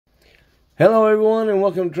Hello everyone and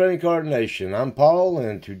welcome to Trading Card Nation. I'm Paul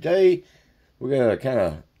and today we're going to kind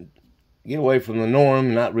of get away from the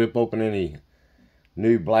norm, not rip open any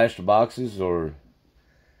new blaster boxes or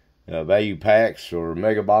value packs or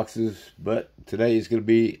mega boxes, but today is going to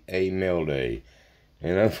be a mail day.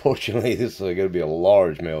 And unfortunately this is going to be a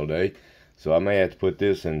large mail day, so I may have to put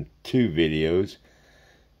this in two videos.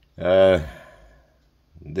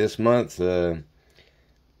 This month, the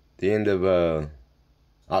end of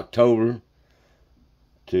October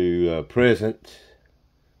to present,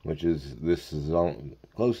 which is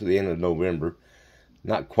close to the end of November,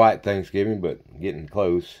 not quite Thanksgiving but getting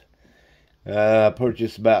close. I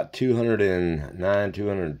purchased about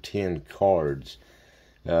 210 cards.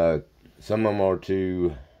 Some of them are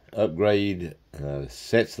to upgrade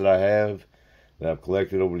sets that I have that I've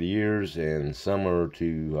collected over the years, and some are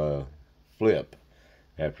to flip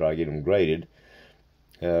after I get them graded.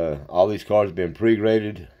 All these cards have been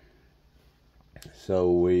pre-graded,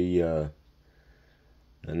 so we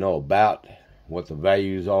know about what the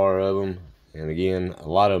values are of them. And again, a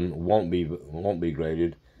lot of them won't be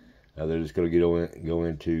graded. They're just going to go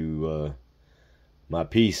into my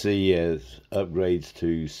PC as upgrades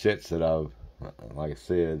to sets that I've, like I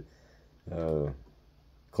said,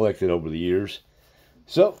 collected over the years.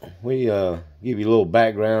 So we give you a little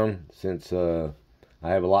background, since I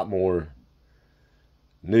have a lot more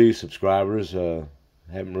new subscribers.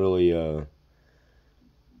 Haven't really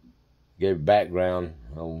gave background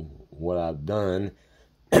on what I've done.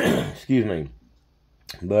 Excuse me.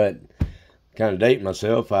 But kind of date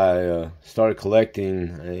myself, I started collecting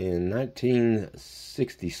in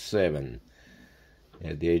 1967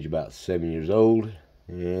 at the age of about 7 years old,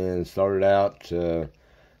 and started out,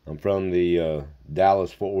 I'm from the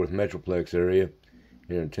Dallas-Fort Worth Metroplex area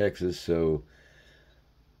here in Texas, so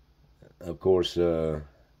of course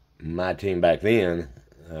my team back then,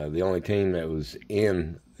 the only team that was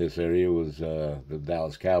in this area was the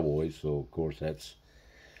Dallas Cowboys, so of course that's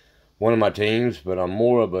one of my teams. But I'm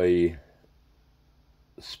more of a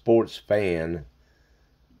sports fan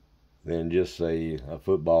than just a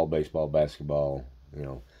football, baseball, basketball. You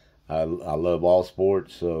know, I love all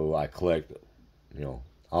sports, so I collect, you know,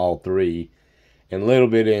 all three, and a little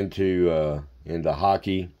bit into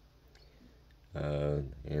hockey,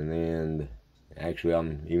 and then actually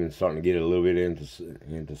I'm even starting to get a little bit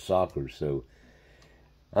into soccer. So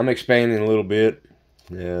I'm expanding a little bit.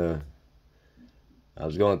 I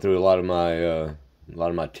was going through a lot of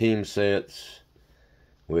my team sets,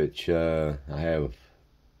 which I have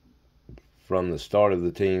from the start of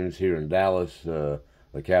the teams here in Dallas, the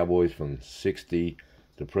Cowboys from '60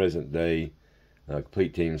 to present day,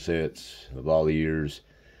 complete team sets of all the years.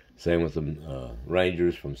 Same with the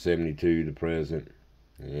Rangers from '72 to present,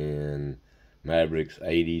 and Mavericks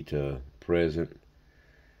 '80 to present.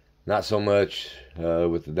 Not so much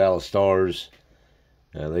with the Dallas Stars.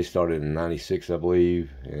 They started in '96, I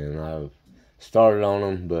believe, and I've started on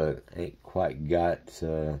them, but ain't quite got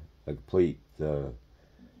a complete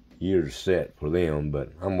year set for them,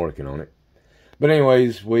 but I'm working on it. But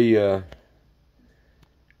anyways,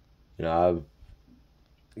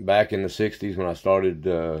 back in the '60s when I started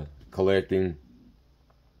collecting,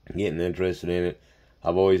 getting interested in it,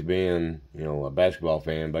 I've always been, you know, a basketball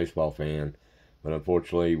fan, baseball fan, but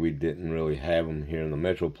unfortunately we didn't really have them here in the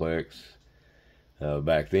Metroplex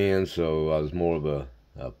back then, so I was more of a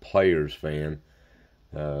players fan,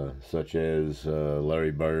 such as Larry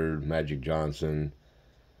Bird, Magic Johnson,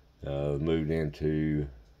 moved into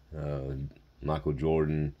Michael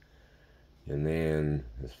Jordan, and then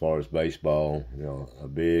as far as baseball, you know, a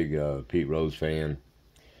big Pete Rose fan.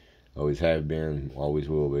 Always have been, always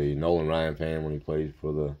will be. Nolan Ryan fan when he played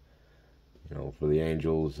for the, you know, for the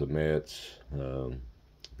Angels, the Mets,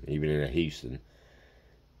 even in Houston.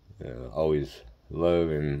 Always love,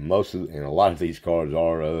 and a lot of these cards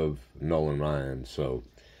are of Nolan Ryan. So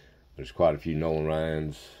there's quite a few Nolan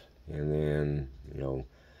Ryans, and then, you know,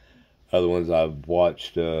 other ones I've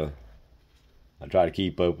watched. I try to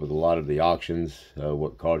keep up with a lot of the auctions,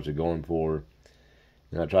 what cards are going for,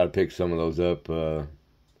 and I try to pick some of those up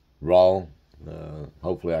raw.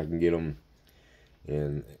 Hopefully I can get them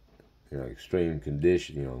in, you know, extreme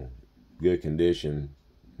condition, you know, good condition,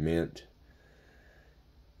 mint,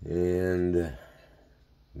 and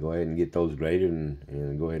go ahead and get those graded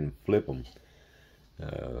and go ahead and flip them.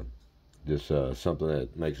 Just something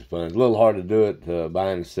that makes it fun. It's a little hard to do it,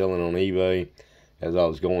 buying and selling on eBay. As I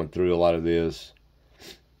was going through a lot of this,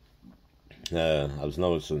 I was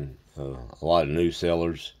noticing a lot of new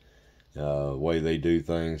sellers, way they do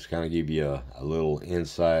things, kind of give you a little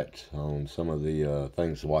insight on some of the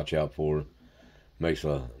things to watch out for. Makes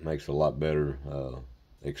a lot better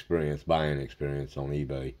experience, buying experience on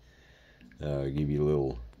eBay. Give you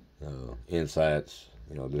little insights.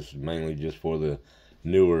 You know, this is mainly just for the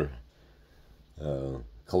newer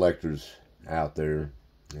collectors out there.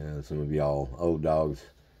 Some of y'all old dogs,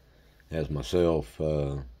 as myself,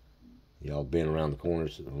 y'all been around the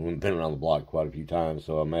corners, been around the block quite a few times,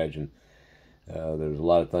 so I imagine there's a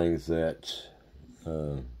lot of things that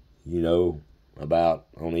you know about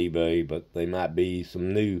on eBay, but they might be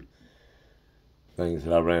some new things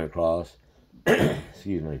that I ran across.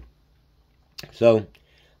 Excuse me. So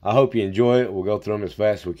I hope you enjoy it. We'll go through them as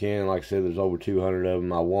fast as we can. Like I said, there's over 200 of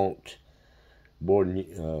them. I won't bore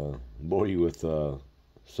you with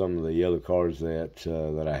some of the other cards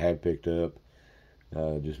that I have picked up.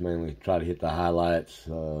 Just mainly try to hit the highlights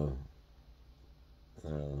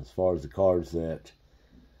as far as the cards that,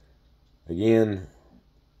 again,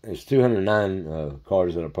 there's 209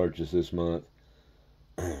 cards that I purchased this month,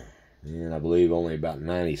 and I believe only about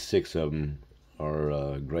 96 of them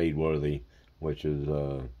are grade worthy, which is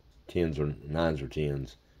 10s or 9s or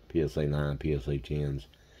 10s, PSA 9, PSA 10s.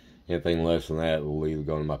 Anything less than that will either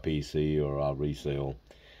go to my PC or I'll resell.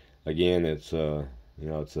 Again, it's you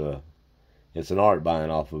know, it's an art buying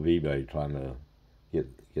off of eBay, trying to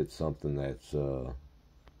get something that's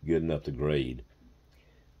good enough to grade.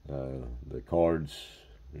 The cards,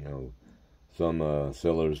 you know, some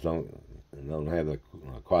sellers don't have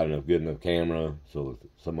quite enough good enough camera, so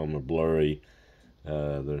some of them are blurry.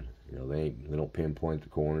 They don't pinpoint the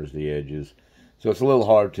corners, the edges, so it's a little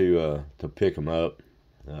hard to pick them up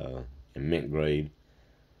and mint grade.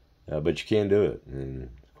 But you can do it, and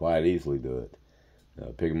quite easily do it.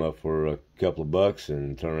 Pick them up for a couple of bucks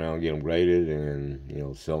and turn around and get them graded, and, you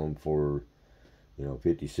know, sell them for, you know,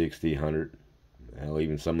 50, 60, 100, hell,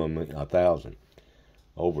 even some of them 1,000,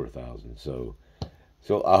 over 1,000. So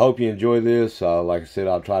I hope you enjoy this. Like I said,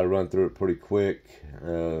 I'll try to run through it pretty quick.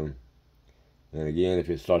 And again, if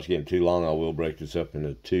it starts getting too long, I will break this up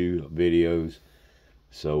into 2 videos.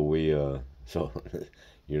 So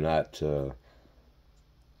you're not trying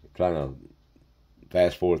to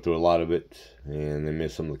fast forward through a lot of it and then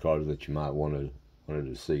miss some of the cards that you might wanted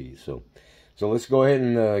to see. So let's go ahead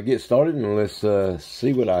and get started, and let's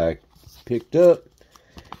see what I picked up.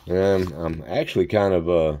 I'm actually kind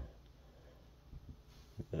of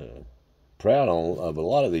proud of a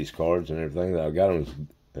lot of these cards and everything, that I got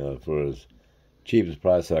them for as cheap as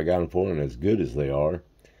price that I got them for, and as good as they are.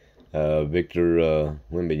 Victor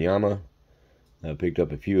Wembanyama, I picked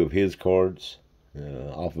up a few of his cards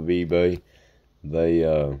off of eBay. They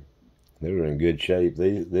were in good shape.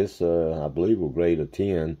 This I believe will grade a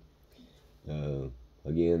 10.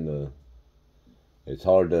 Again, it's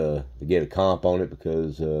hard to get a comp on it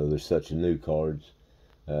because they're such new cards.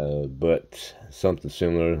 But something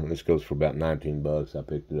similar. This goes for about 19 bucks. I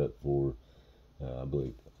picked it up for I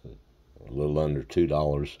believe a little under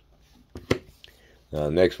 $2.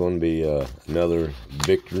 Next one be another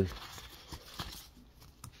Victor.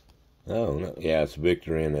 Oh no, yeah, it's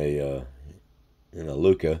Victor in a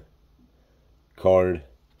Luka card.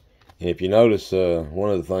 And if you notice, one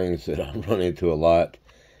of the things that I run into a lot,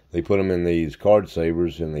 they put them in these card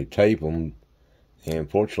savers and they tape them. And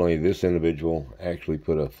fortunately, this individual actually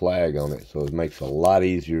put a flag on it, so it makes it a lot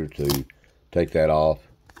easier to take that off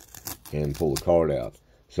and pull the card out.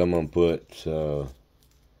 Some of them put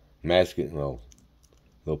masking. Well,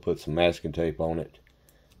 they'll put some masking tape on it,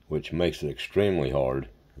 which makes it extremely hard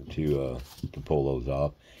to pull those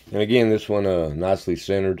off. And again, this one nicely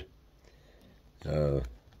centered. You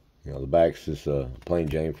know, the back's just a plain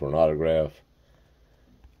Jane for an autograph,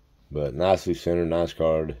 but nicely centered, nice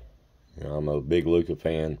card. You know, I'm a big Luka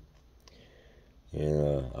fan,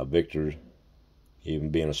 and a Victor, even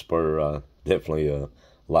being a Spur, I definitely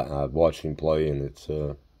I've watched him play, and it's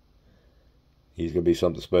he's gonna be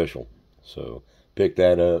something special. So picked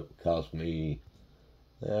that up. Cost me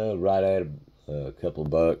right at a couple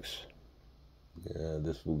of bucks.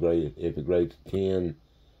 This will grade, if it grades 10,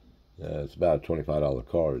 it's about a $25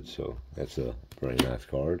 card, so that's a very nice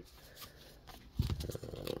card.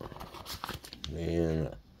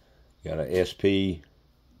 And got a SP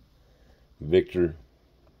Victor.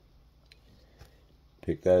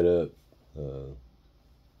 Picked that up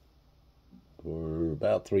for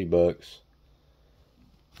about $3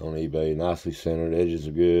 on eBay. Nicely centered, edges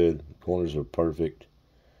are good, corners are perfect.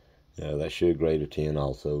 That should grade a 10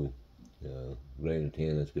 also. Grading a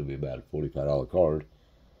 10, that's going to be about a $45 card.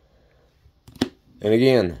 And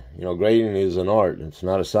again, you know, grading is an art. It's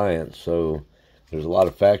not a science. So there's a lot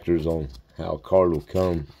of factors on how a card will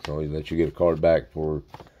come. You know, that you get a card back for,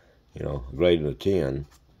 you know, grading a 10.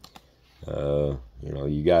 You know,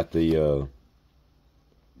 you got the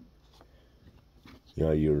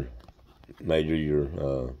your measure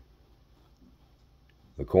your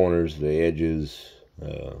the corners, the edges,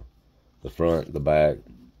 the front, the back,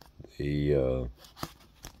 the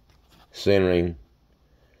centering.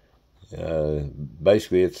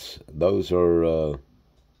 Basically, those are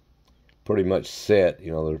pretty much set.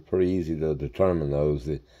 They're pretty easy to determine those.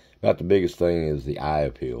 About the biggest thing is the eye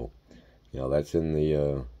appeal. That's in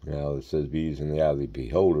the it says beauty in the eye of the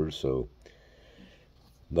beholder. So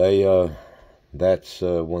that's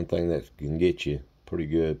one thing that can get you pretty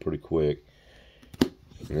good, pretty quick.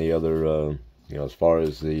 And the other, as far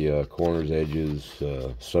as the corners, edges,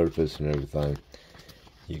 surface, and everything,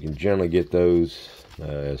 you can generally get those,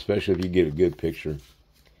 especially if you get a good picture.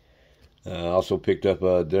 I also picked up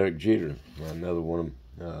Derek Jeter, another one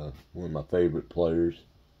of my favorite players.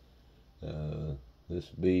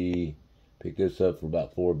 Picked this up for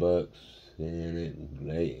about $4, and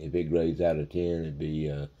if it grades out of 10, it'd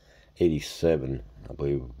be 87, I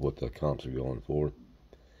believe, what the comps are going for.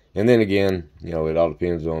 And then again, it all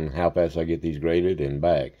depends on how fast I get these graded and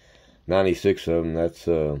back. 96 of them, that's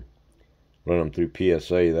run them through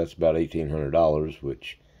PSA. That's about $1,800,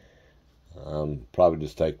 which probably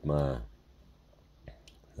just take the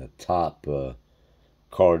top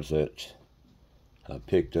cards that I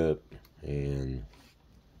picked up and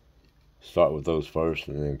start with those first,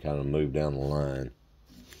 and then kind of move down the line.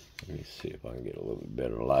 Let me see if I can get a little bit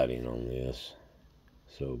better lighting on this.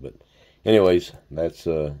 But anyways, that's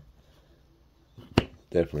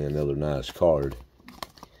definitely another nice card.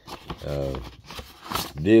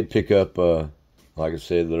 Did pick up, like I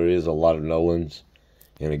said, there is a lot of Nolans.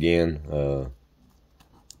 And again,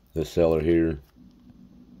 this seller here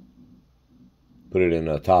put it in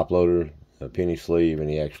a top loader, a penny sleeve, and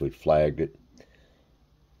he actually flagged it.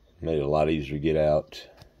 Made it a lot easier to get out.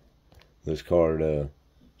 This card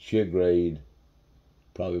should grade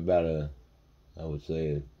probably about I would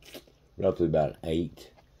say roughly about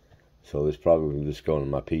 8. So this probably just going to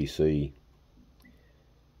my PC.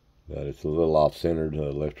 But it's a little off-centered,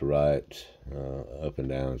 left to right, up and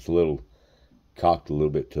down. It's a little cocked a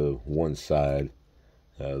little bit to one side.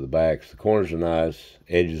 The corners are nice,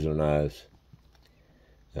 edges are nice.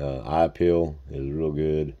 Eye appeal is real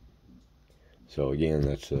good. So again,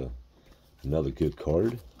 that's another good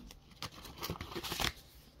card.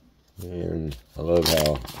 And I love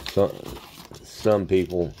how some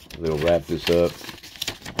people, they'll wrap this up.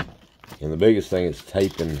 And the biggest thing is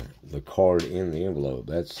taping the card in the envelope.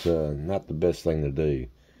 That's not the best thing to do.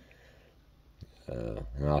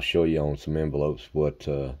 And I'll show you on some envelopes what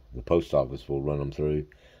the post office will run them through.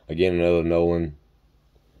 Again, another Nolan.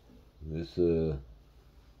 This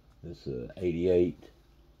 88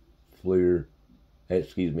 Fleer,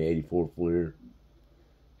 84 Fleer.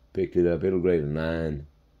 Picked it up. It'll grade a 9,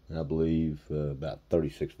 I believe, about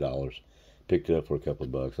 $36. Picked it up for a couple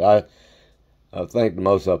of bucks. I think the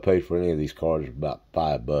most I paid for any of these cards is about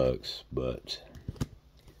 $5, but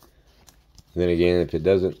then again,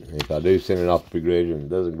 if I do send it off to be graded and it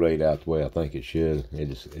doesn't grade out the way I think it should,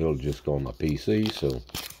 it'll just go on my PC, so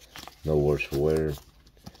no worse for wear.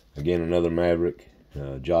 Again, another Maverick,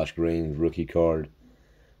 Josh Green's rookie card.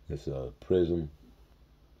 It's a Prism,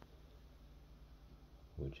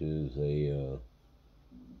 which is a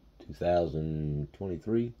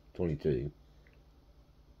 22.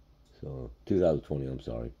 So 2020, I'm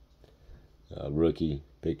sorry. Rookie,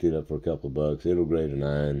 picked it up for a couple of bucks. It'll grade a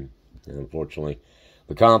 9. And unfortunately,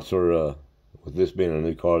 the comps are, with this being a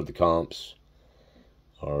new card, the comps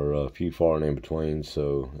are few far and in between.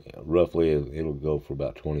 So roughly, it'll go for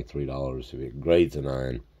about $23 if it grades a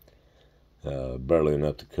 9. Barely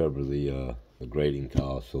enough to cover the grading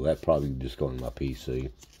cost. So that probably just go on my PC.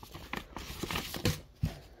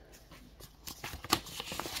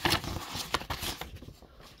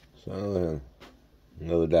 So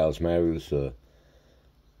another Dallas Mavericks,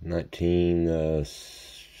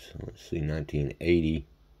 1980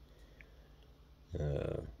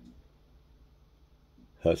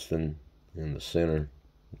 Huston in the center,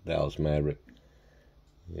 Dallas Maverick.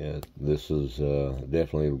 Yeah, this is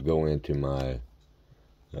definitely will go into my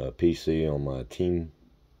PC on my team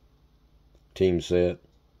set.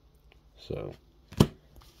 So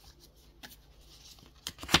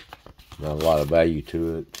not a lot of value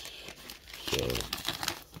to it. So,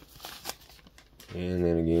 and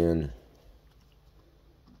then again,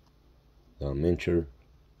 Mincher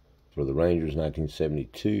for the Rangers,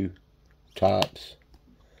 1972 Topps.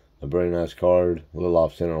 A very nice card, a little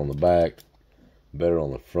off center on the back, better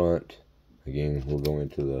on the front. Again, we'll go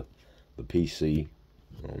into the PC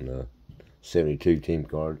on the 72 team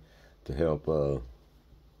card to help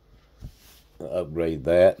upgrade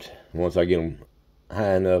that. Once I get them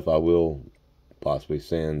high enough, I will possibly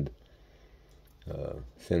send the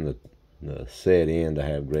set in to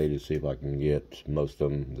have graded, see if I can get most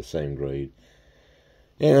of them the same grade.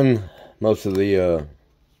 And most of the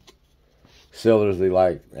sellers, they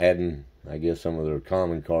like adding, I guess, some of their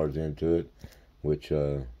common cards into it, which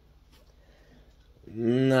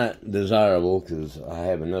not desirable, because I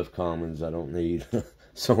have enough commons. I don't need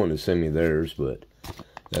someone to send me theirs, but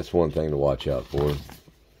that's one thing to watch out for.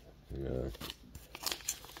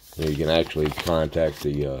 You can actually contact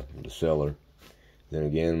the seller. Then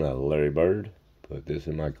again, Larry Bird, put this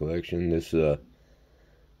in my collection. This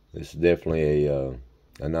is definitely a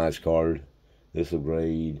nice card. This will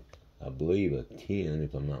grade, I believe, a 10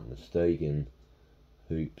 if I'm not mistaken.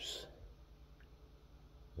 Hoops.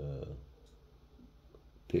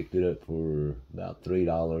 Picked it up for about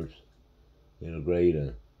 $3. It'll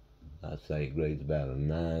grade I'd say it grades about a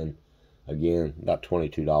 9. Again, about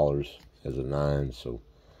 $22 as a 9, so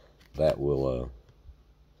that will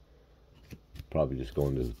probably just go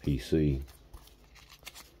into the PC.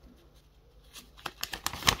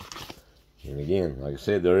 And again, like I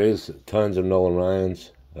said, there is tons of Nolan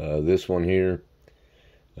Ryans. This one here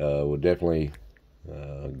will definitely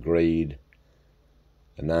grade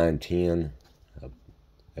a 9-10.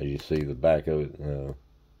 As you see, the back of it,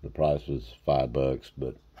 the price was $5,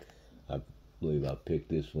 but I believe I picked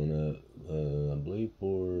this one up, I believe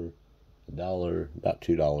for $1, about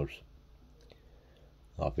 $2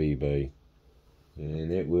 off eBay.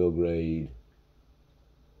 And it will grade,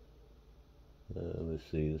 let's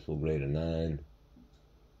see, this will grade a 9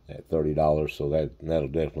 at $30, so that'll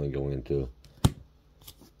definitely go into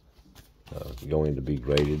be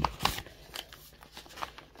graded.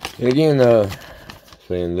 And again,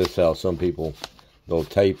 saying this, how some people, they'll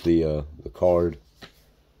tape the card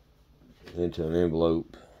into an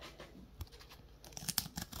envelope,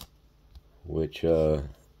 which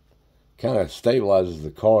kind of stabilizes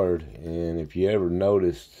the card. And if you ever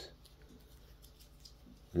noticed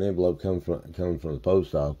an envelope coming from the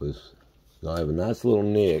post office, they'll have a nice little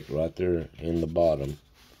nick right there in the bottom.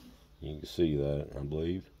 You can see that, I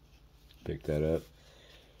believe. Pick that up.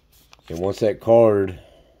 And once that card,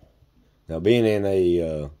 now being in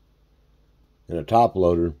a top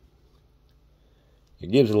loader,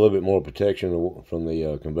 it gives a little bit more protection from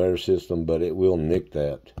the conveyor system, but it will nick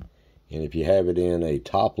that. And if you have it in a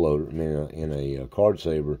top loader, I mean in a card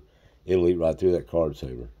saver, it'll eat right through that card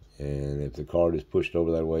saver. And if the card is pushed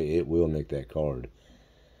over that way, it will nick that card.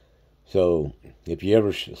 So if you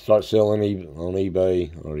ever start selling on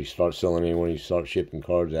eBay, or you start selling anywhere, you start shipping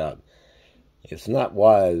cards out, it's not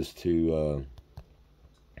wise to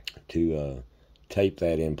tape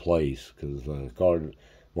that in place, because the card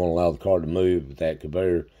won't allow the card to move. If that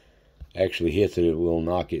conveyor actually hits it, it will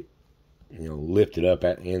knock it, lift it up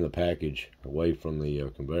in the package away from the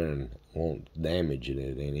conveyor, and won't damage it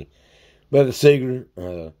any. But the Seeger,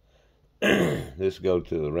 this go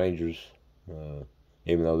to the Rangers.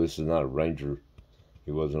 Even though this is not a Ranger,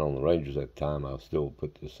 he wasn't on the Rangers at the time, I'll still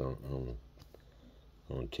put this on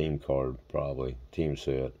a team card, probably team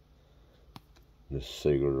set. This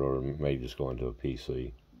Seeger, or may just go into a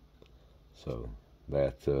PC. So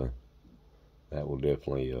that will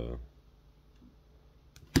definitely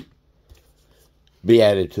be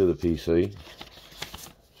added to the PC.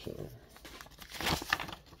 So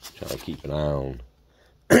try to keep an eye on.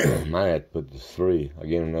 Might have to put this 3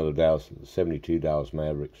 again. Another Dallas 72 Dallas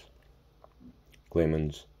Mavericks.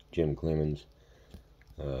 Clemens, Jim Clemens.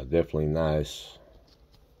 Definitely nice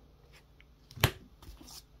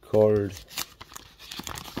card.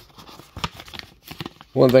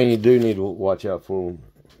 One thing you do need to watch out for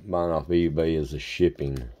buying off eBay is the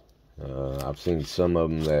shipping. I've seen some of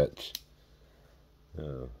them that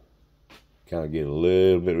kind of get a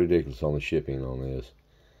little bit ridiculous on the shipping on this.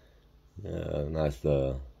 Nice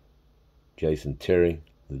Jason Terry,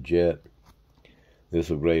 the Jet. This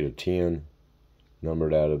will grade a 10,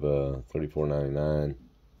 numbered out of $34.99.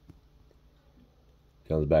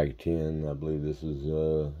 Comes back at 10. I believe this is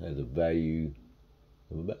has a value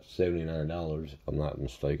of about $79, if I'm not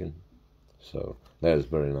mistaken. So that is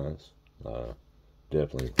very nice.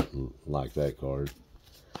 Definitely like that card.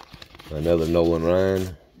 Another Nolan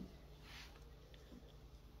Ryan.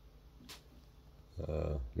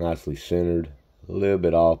 Nicely centered. A little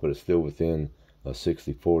bit off, but it's still within a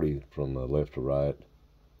 60-40 from left to right.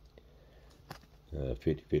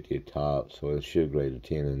 50-50 at top, so it should grade a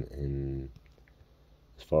 10 in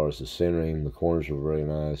as far as the centering. The corners are very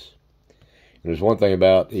nice. And there's one thing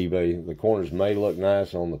about eBay, the corners may look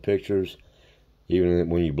nice on the pictures, even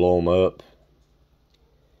when you blow them up.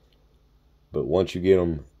 But once you get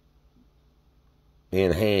them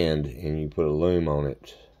in hand and you put a loom on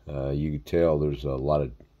it, You can tell there's a lot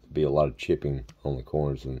of chipping on the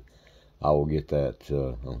corners, and I will get that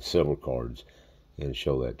on several cards and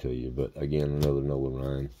show that to you. But again, another Nolan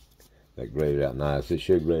Ryan that graded out nice. It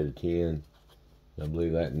should grade a 10. I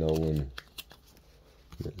believe that Nolan.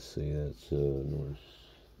 Let's see, that's Norris.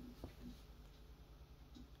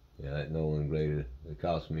 Yeah, that Nolan graded. It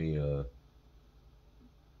cost me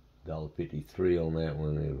 $1.53 on that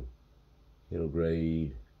one. It'll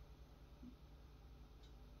grade.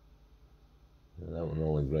 That one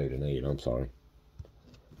only graded an 8. I'm sorry.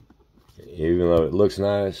 Even though it looks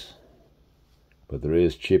nice, but there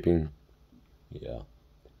is chipping. Yeah,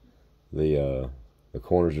 the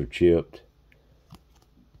corners are chipped.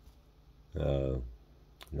 I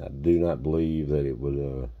do not believe that it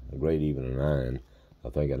would grade even a 9. I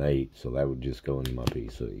think an 8, so that would just go into my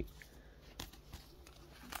PC.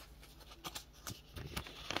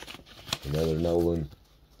 Another Nolan.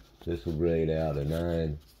 This will grade out a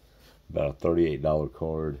 9. About a $38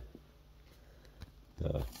 card.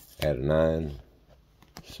 At a 9.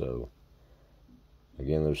 So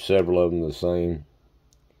again, there's several of them the same.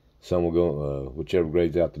 Some will go, whichever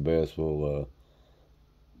grades out the best will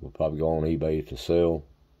probably go on eBay to sell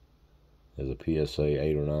as a PSA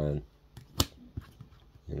 8 or 9.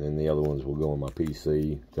 And then the other ones will go on my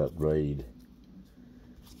PC to upgrade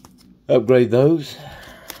those.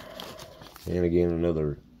 And again,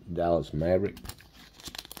 another Dallas Maverick.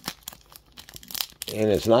 And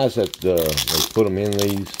it's nice that they put them in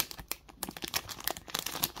these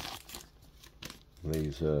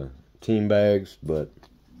team bags, but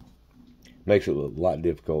makes it a lot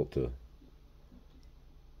difficult to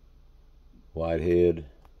Whitehead,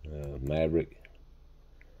 Maverick.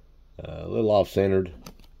 A little off-centered,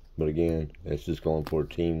 but again, it's just going for a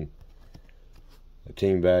team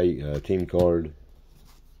value, team card,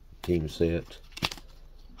 team set.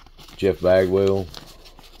 Jeff Bagwell.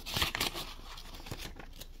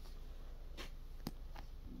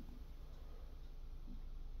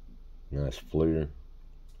 Nice Fleer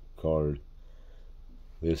card.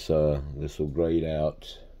 This will grade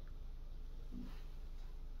out.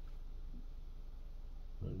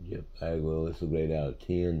 Jeff Bagwell. This will grade out a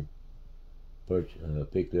 10.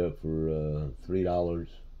 Picked it up for $3.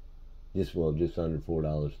 Just under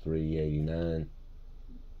 $4. $3.89.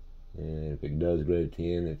 And if it does grade a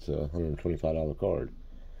 10, it's a $125 card.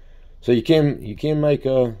 So you can make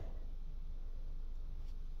a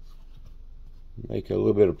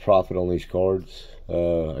little bit of profit on these cards.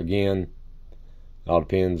 Again, all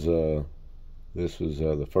depends. This was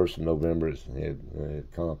the 1st of November.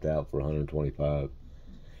 It comped out for $125.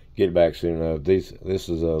 Get it back soon enough. This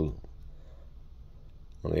is on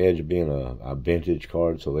the edge of being a vintage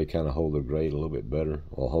card, so they kind of hold their grade a little bit better,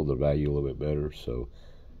 or hold their value a little bit better. So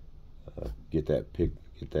get that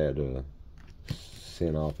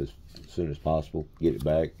sent off as soon as possible. Get it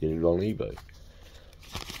back. Get it on eBay.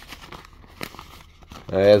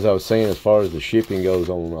 As I was saying, as far as the shipping goes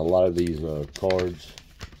on a lot of these cards,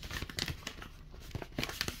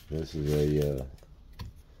 this is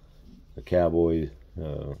a Cowboy.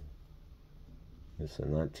 It's a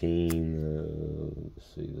 19.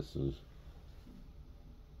 Let's see, this is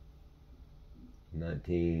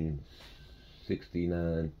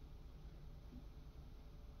 1969,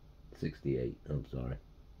 68. I'm sorry.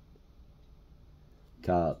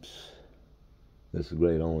 Tops. This is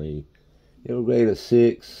grade only. It'll grade a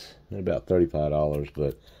 6 at about $35,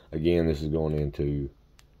 but again, this is going into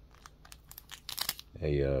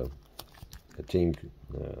a team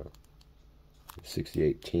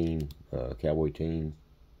 68 team, Cowboy team.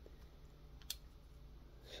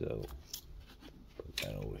 So put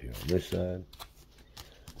that over here on this side.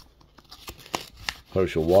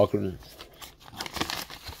 Herschel Walker.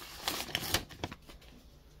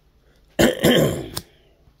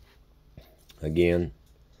 Again,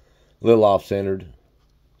 a little off-centered,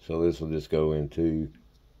 so this will just go into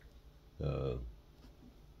the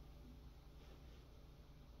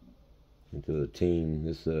team.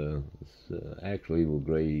 This actually will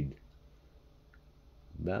grade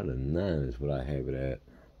about a 9 is what I have it at.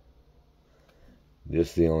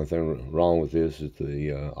 Just the only thing wrong with this is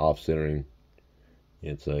the off-centering.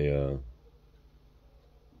 It's a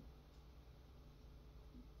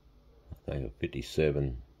I think a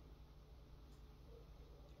 57.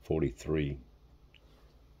 43.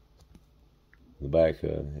 The back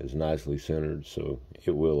is nicely centered, so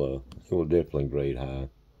it will definitely grade high.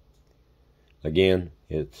 Again,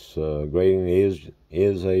 it's grading is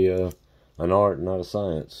an art, not a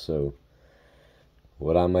science. So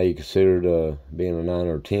what I may consider being a 9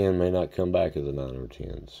 or 10 may not come back as a 9 or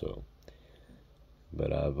 10. So,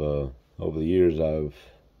 but I've over the years I've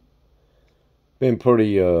been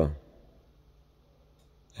pretty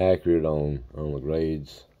accurate on the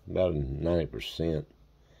grades, about 90%,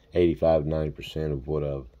 85 to 90% of what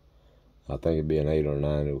I think it'd be an 8 or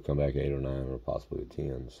 9. It'll come back 8 or 9 or possibly a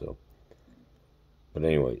 10. So, but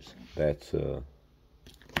anyways, that's that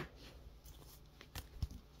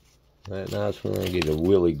nice one. I get a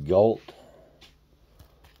Willie Galt,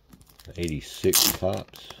 86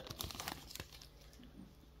 tops.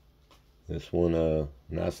 This one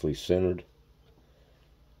nicely centered.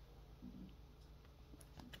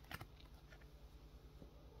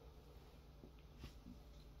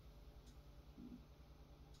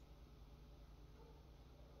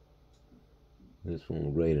 This one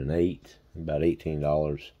will rate an 8, about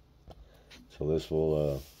 $18. So this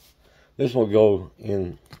will go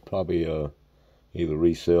in probably either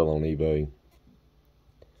resell on eBay.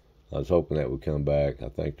 I was hoping that would come back. I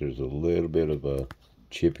think there's a little bit of a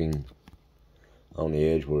chipping on the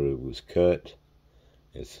edge where it was cut.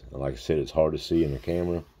 It's, like I said, it's hard to see in the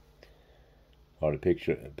camera. Hard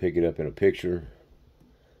to pick it up in a picture.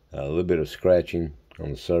 A little bit of scratching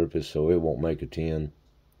on the surface, so it won't make a 10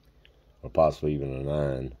 or possibly even a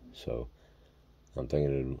 9. So I'm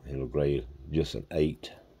thinking it'll grade just an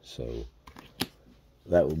 8. So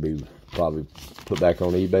that will be probably put back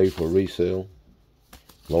on eBay for resale.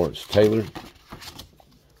 Lawrence Taylor.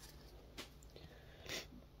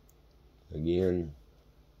 Again,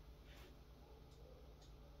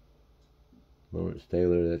 Lawrence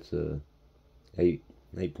Taylor, that's a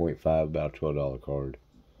 8.5, about a $12 card.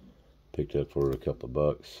 Picked up for a couple of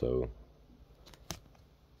bucks, so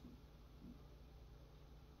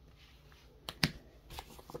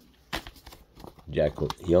Jack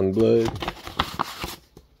Youngblood.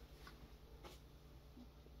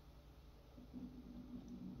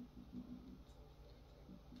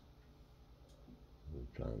 I'm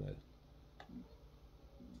trying to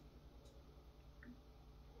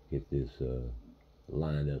get this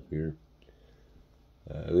lined up here.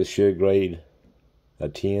 This should grade a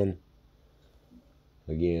 10.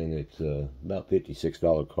 Again, it's about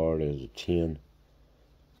 $56 card as a 10.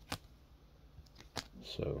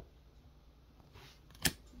 So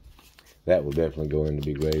that will definitely go in to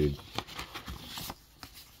be graded.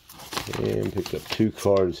 And picked up 2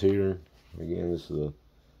 cards here. Again, this is the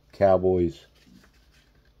Cowboys.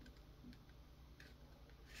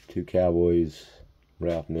 2 Cowboys.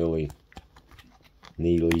 Ralph Neely.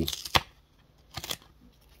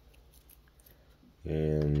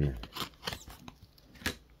 And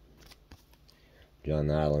John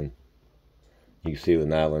Nyland. You can see the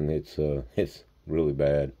Nyland, it's really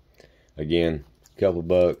bad. Again, a couple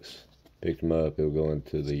bucks. Picked them up. It'll go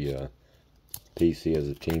into the PC as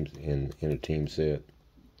a team in a team set.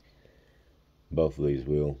 Both of these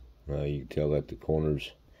will. You can tell that the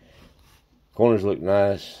corners look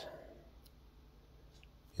nice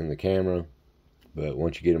in the camera, but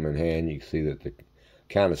once you get them in hand, you can see that they're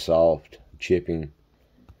kind of soft, chipping.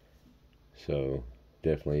 So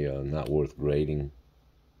definitely not worth grading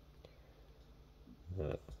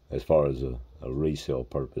as far as a resale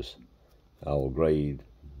purpose. I will grade.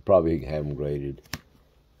 Probably have them graded.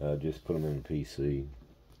 Just put them in the PC.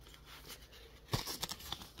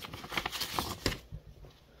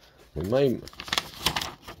 We may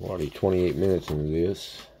already 28 minutes into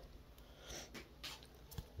this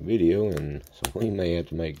video, and so we may have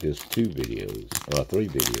to make this 2 videos or 3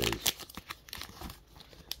 videos.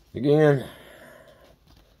 Again,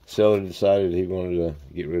 seller decided he wanted to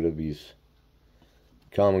get rid of these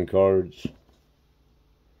common cards.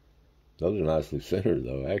 Those are nicely centered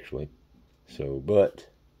though, actually. So, but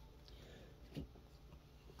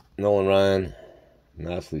Nolan Ryan,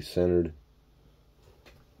 nicely centered.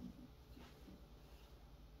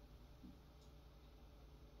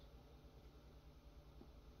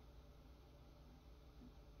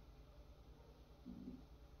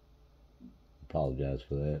 Apologize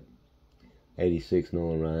for that. 86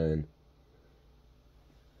 Nolan Ryan.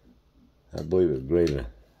 I believe it's graded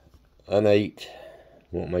an 8.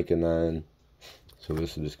 Won't make a 9. So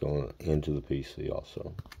this is just going into the PC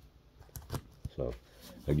also. So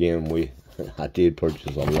again, I did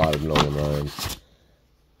purchase a lot of Nolan Ryans.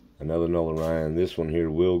 Another Nolan Ryan. This one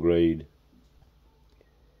here will grade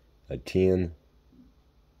a 10.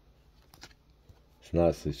 It's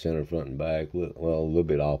nicely center front and back. Well, a little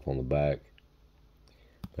bit off on the back.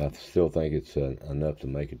 But I still think it's enough to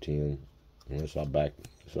make a 10. Unless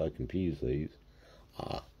I confuse these.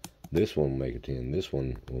 This one will make a 10. This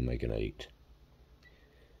one will make an 8.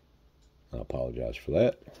 I apologize for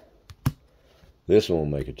that. This one will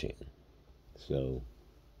make a 10. So,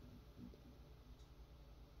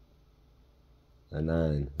 a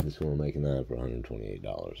 9. This one will make a 9 for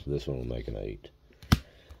 $128. This one will make an 8.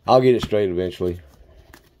 I'll get it straight eventually.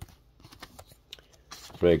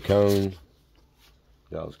 Fred Cohn,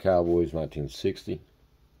 Dallas Cowboys, 1960.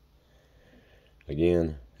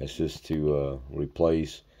 Again, that's just to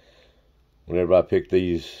replace. Whenever I picked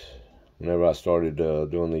these, whenever I started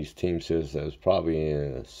doing these team sets, that was probably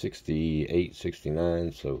in 68,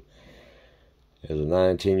 69. So as a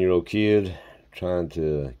 19-year-old kid trying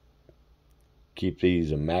to keep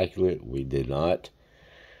these immaculate, we did not.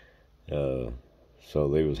 So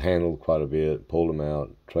they was handled quite a bit, pulled them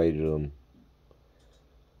out, traded them,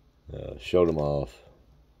 showed them off.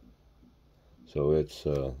 So it's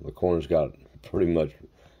the corners got pretty much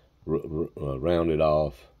rounded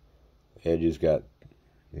off. Edges got,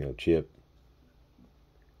 chipped.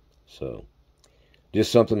 So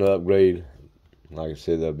just something to upgrade. Like I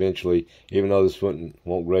said, eventually, even though this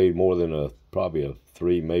won't grade more than probably a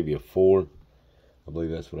 3, maybe a 4. I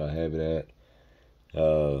believe that's what I have it at.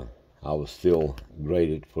 I was still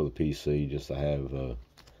graded for the PC just to have a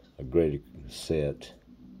graded set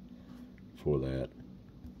for that.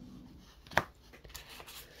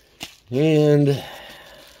 And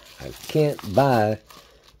I can't buy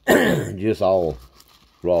just all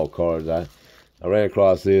raw cards. I ran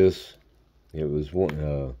across this. It was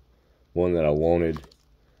one that I wanted.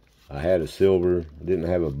 I had a silver. I didn't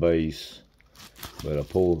have a base, but I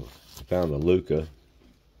found a Luka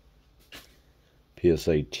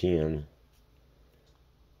PSA 10.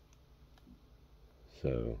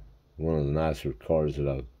 So one of the nicer cards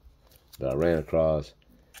that I ran across.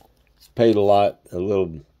 Paid a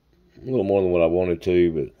little more than what I wanted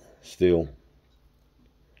to, but still,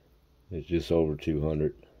 it's just over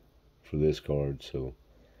 200 for this card. So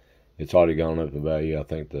it's already gone up in value. I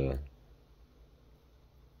think the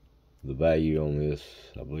value on this,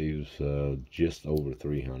 I believe, is just over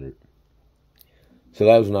 300. So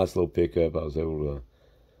that was a nice little pickup. I was able to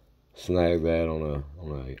snag that on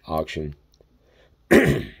a auction.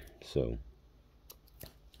 So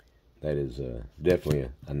that is definitely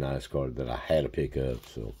a nice card that I had to pick up.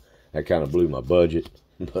 So that kind of blew my budget,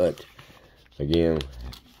 but again,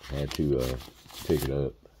 I had to pick it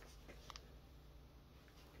up.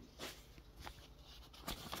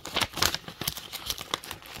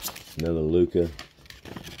 Another Luka.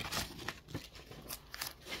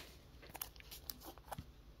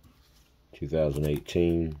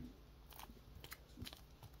 (2018).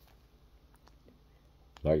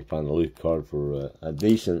 If I can find the Luka card for a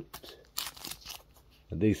decent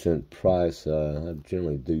price, I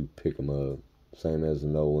generally do pick them up. Same as the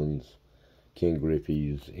Nolans, Ken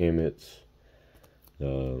Griffey's, Emmett's,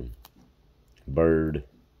 Bird.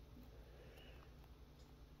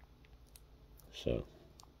 So,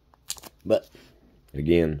 but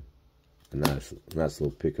again, a nice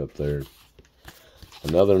little pickup there.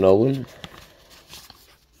 Another Nolan.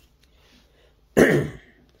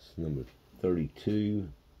 It's number 32.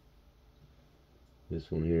 This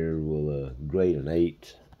one here will grade an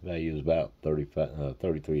 8. Value is about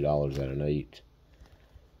 $33 at an 8.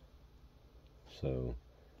 So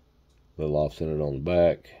a little off-centered on the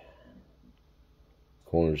back.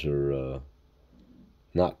 Corners are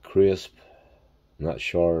not crisp, not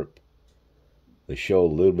sharp. They show a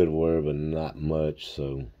little bit of wear, but not much.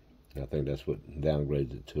 So I think that's what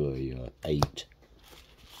downgrades it to a 8.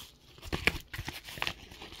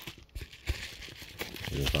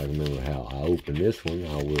 And if I remember how I opened this one,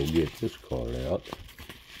 I will get this card out.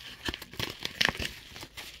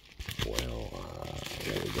 Well,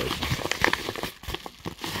 there we go.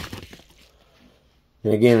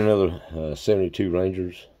 And again, another 72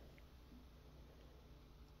 Rangers.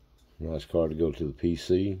 Nice card to go to the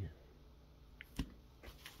PC.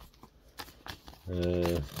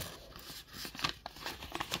 Again,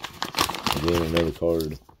 another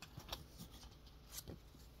card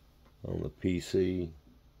on the PC.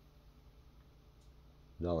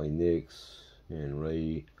 Dolly Nix and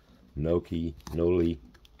Ray Noli.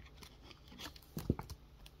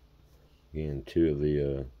 Again, 2 of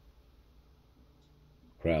the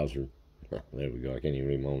Krauser. There we go. I can't even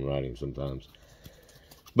read my own writing sometimes.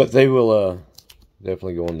 But they will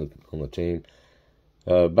definitely go on the team.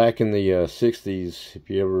 Back in the 60s, if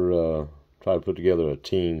you ever try to put together a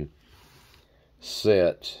team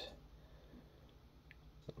set,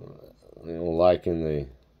 like in the,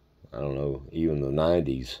 I don't know, even the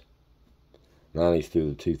 90s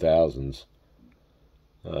through the 2000s,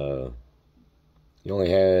 you only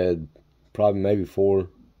had probably maybe 4,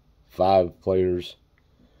 5 players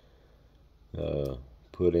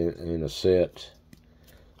put in a set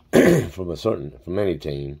from any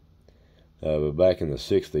team. But back in the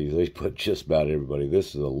 60s, they put just about everybody.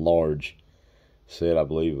 This is a large set, I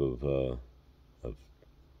believe, of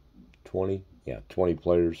 20, yeah, 20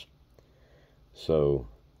 players. So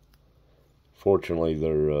fortunately,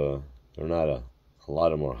 they're not a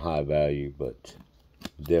lot of them are high value, but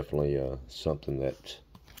definitely something that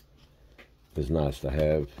is nice to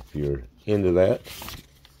have if you're into that.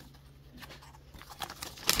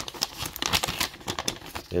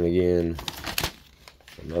 And again,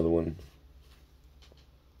 another one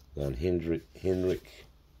on Hendrick.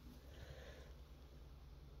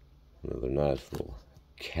 Another nice little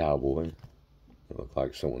cowboy. It looked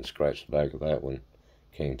like someone scratched the back of that one.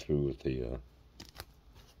 Came through with the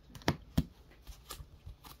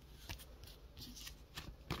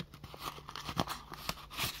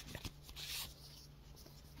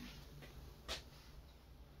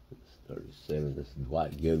 '37. This is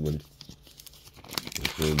Dwight Goodwin.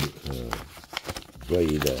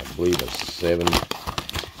 Grade, I believe, a 7.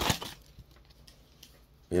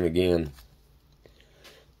 And again,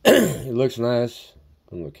 it looks nice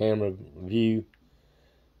from the camera view,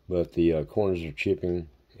 but the corners are chipping,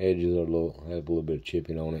 edges are have a little bit of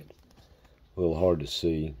chipping on it, a little hard to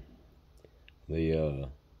see. The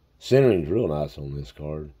centering is real nice on this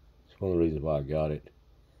card. It's one of the reasons why I got it.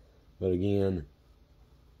 But again,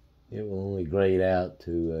 it will only grade out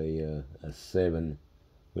to a 7,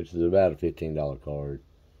 which is about a $15 card.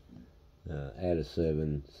 At a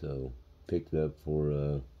 7, so picked it up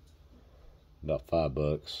for about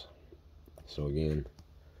 $5. So again,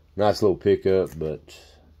 nice little pickup, but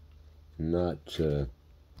not good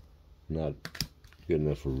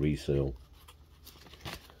enough for resale.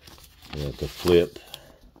 To flip,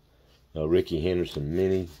 Rickey Henderson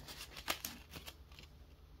Mini,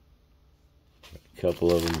 a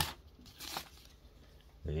couple of them,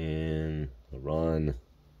 and a Ron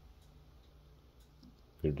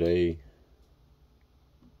Gurday.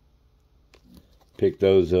 Picked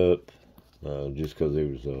those up just because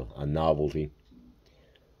it was a novelty.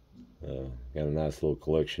 Got a nice little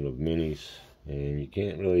collection of minis, and you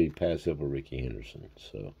can't really pass up a Rickey Henderson.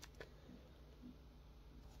 So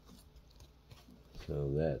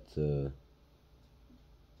that's those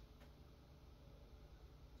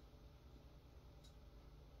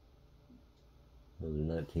are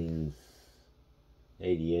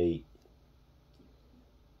 1988.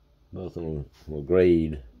 Both of them will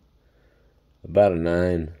grade about a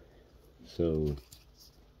 9. So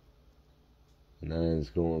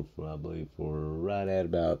 9's going for, I believe, for right at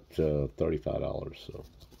about $35. So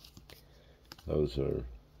those are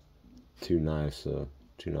two nice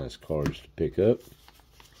cards to pick up.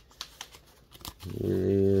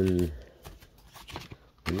 And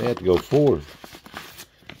we may have to go forward.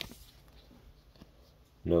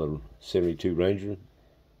 Another 72 Ranger,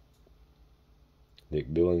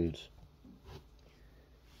 Dick Billings.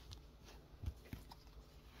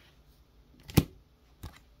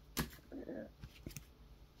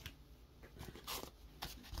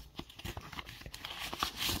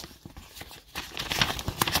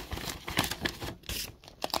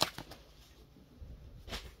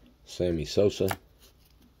 Sammy Sosa.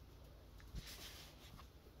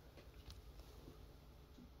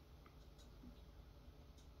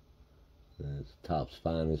 That's Topps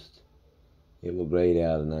Finest. It will grade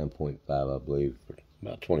out a 9.5, I believe, for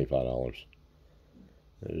about $25.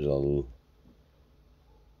 There's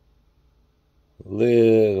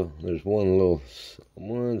there's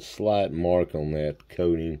one slight mark on that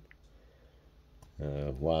coating.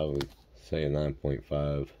 Why would say a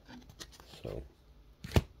 9.5? So.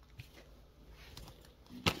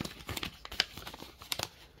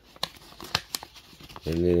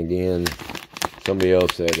 And then again, somebody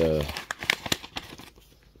else that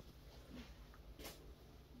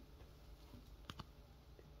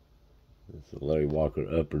it's a Larry Walker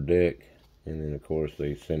Upper Deck, and then of course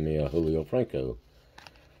they send me a Julio Franco.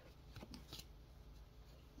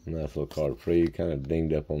 Nice little card free, kind of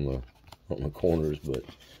dinged up on the corners, but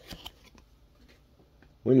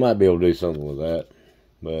we might be able to do something with that.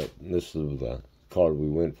 But this is the card we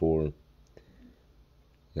went for.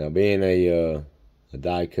 Now, being a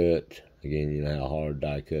die cut, again, you know how hard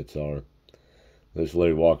die cuts are. This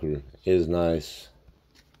Larry Walker is nice.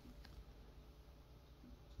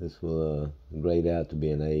 This will grade out to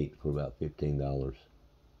be an 8 for about $15.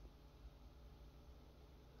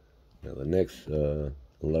 Now the next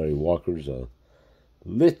Larry Walker's a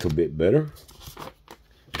little bit better.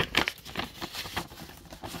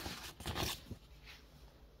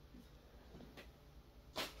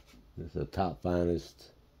 It's a Top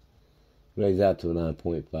Finest. Grades out to a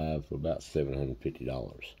 9.5 for about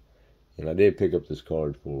 $750. And I did pick up this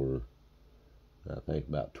card for, I think,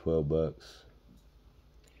 about $12.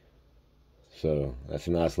 So that's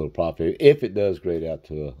a nice little profit if it does grade out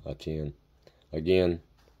to a 10. Again,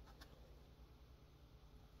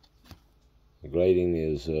 grading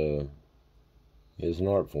is an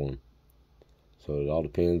art form. So it all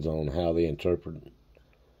depends on how they interpret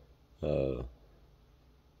the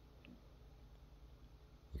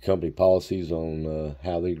company policies on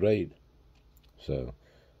how they grade. So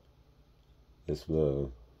it's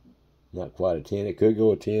not quite a 10. It could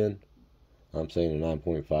go a 10. I'm saying a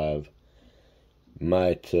 9.5.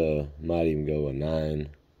 Might even go a 9.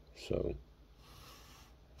 So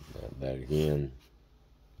that again.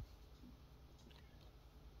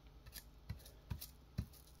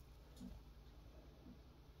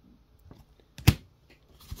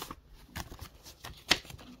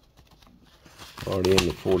 Already in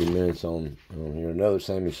the 40 minutes on here. Another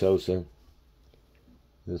Sammy Sosa.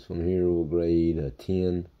 This one here will grade a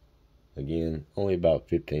 10. Again, only about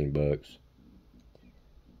 15 bucks.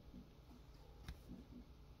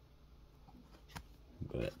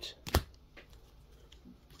 But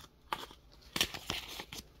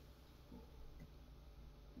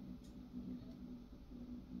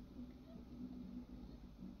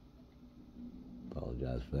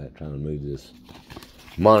apologize for that. Trying to move this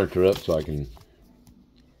monitor up so I can.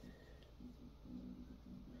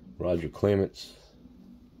 Roger Clemens.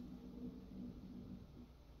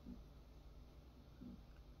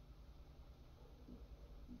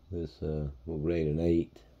 This will grade an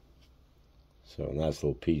 8. So a nice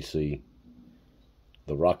little PC.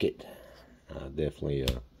 The Rocket. I definitely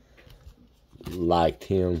liked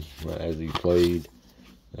him as he played.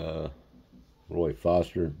 Roy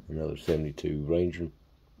Foster, another 72 Ranger.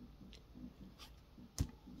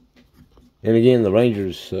 And again, the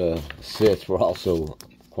Rangers sets were also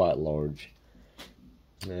quite large.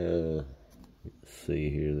 Let's see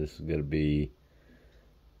here. This is going to be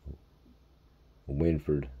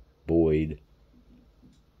Winford Boyd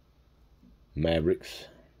Mavericks.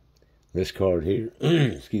 This card here,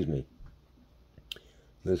 excuse me.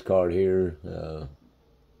 This card here will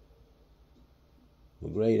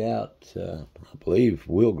grade out, I believe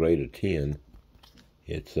will grade a 10.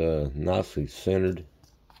 It's nicely centered.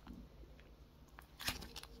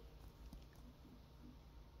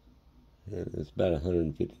 It's about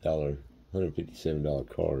 $150, $157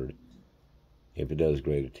 card if it does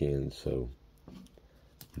grade a 10. So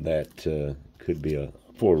that could be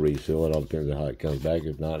for a resale. It all depends on how it comes back.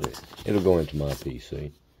 If not, it'll go into my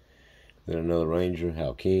PC. Then another Ranger,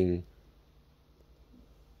 Hal King.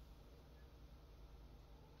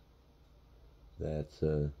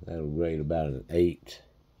 That'll grade about an 8,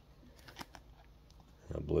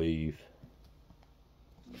 I believe.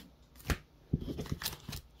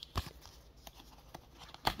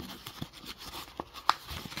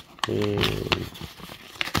 And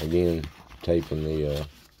again, taping the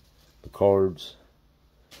cards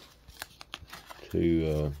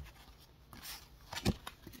to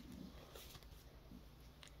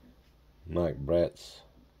Mike Bratz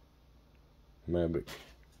Maverick.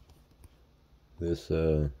 This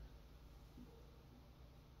will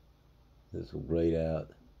grade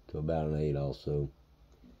out to about an 8 also.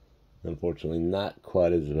 Unfortunately, not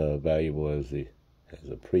quite as valuable as a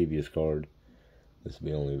previous card. This will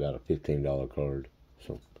be only about a $15 card,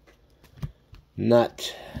 so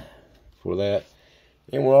not for that.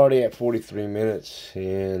 And we're already at 43 minutes,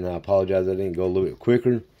 and I apologize I didn't go a little bit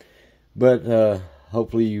quicker, but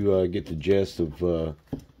hopefully you get the gist of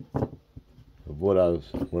what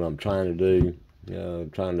I'm trying to do.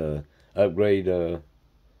 Trying to upgrade some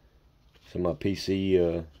of my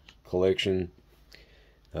PC collection.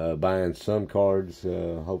 Buying some cards,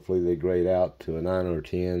 hopefully they grade out to a 9 or a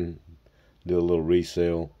 10. Do a little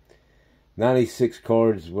resale. 96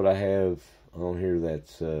 cards is what I have on here.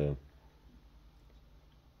 That's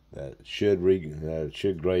that should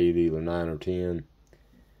grade either 9 or 10.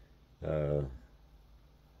 The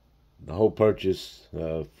whole purchase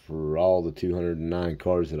for all the 209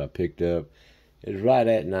 cards that I picked up is right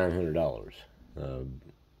at $900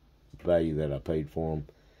 value that I paid for them.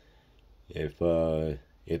 If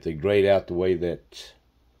they grade out the way that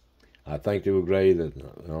I think they would grade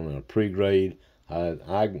on a pre-grade,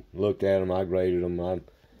 I looked at them, I graded them,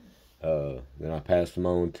 then I passed them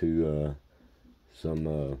on to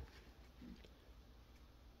some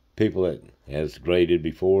people that has graded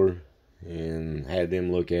before and had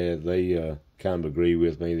them look at it. They kind of agree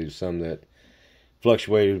with me. There's some that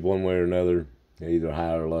fluctuated one way or another, either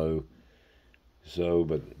high or low. So,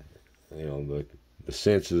 but you know, the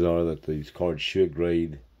senses are that these cards should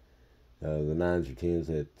grade the 9s or 10s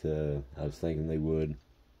that I was thinking they would.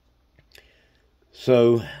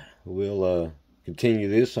 So we'll continue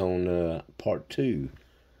this on part 2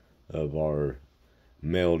 of our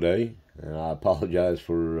mail day. And I apologize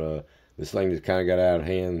for this thing just kind of got out of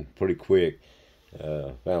hand pretty quick.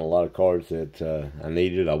 Found a lot of cards that I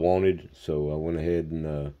needed, I wanted, so I went ahead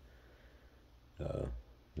and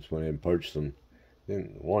just went ahead and purchased them.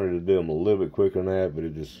 Wanted to do them a little bit quicker than that, but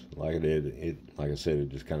it just, like I said, it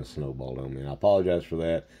just kind of snowballed on me. And I apologize for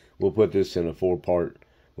that. We'll put this in a 4-part.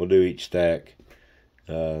 We'll do each stack.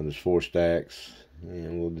 There's 4 stacks,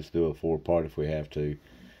 and we'll just do a 4-part if we have to.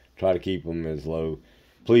 Try to keep them as low.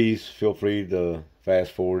 Please feel free to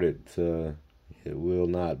fast forward it. It will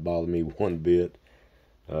not bother me one bit.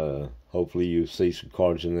 Hopefully you see some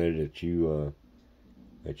cards in there that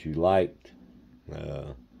you liked.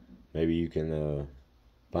 Maybe you can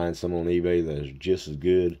find some on eBay that is just as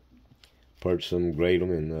good. Purchase them, grade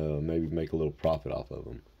them, and maybe make a little profit off of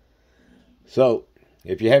them. So,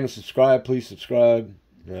 if you haven't subscribed, please subscribe.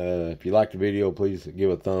 If you liked the video, please give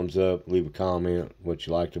a thumbs up. Leave a comment what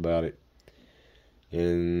you liked about it.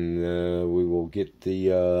 And we will get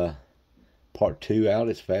the part 2 out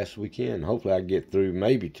as fast as we can. Hopefully I can get through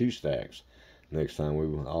maybe 2 stacks next time.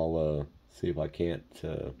 I'll see if I can't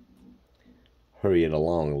hurry it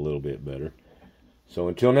along a little bit better. So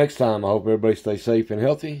until next time, I hope everybody stays safe and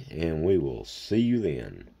healthy, and we will see you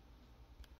then.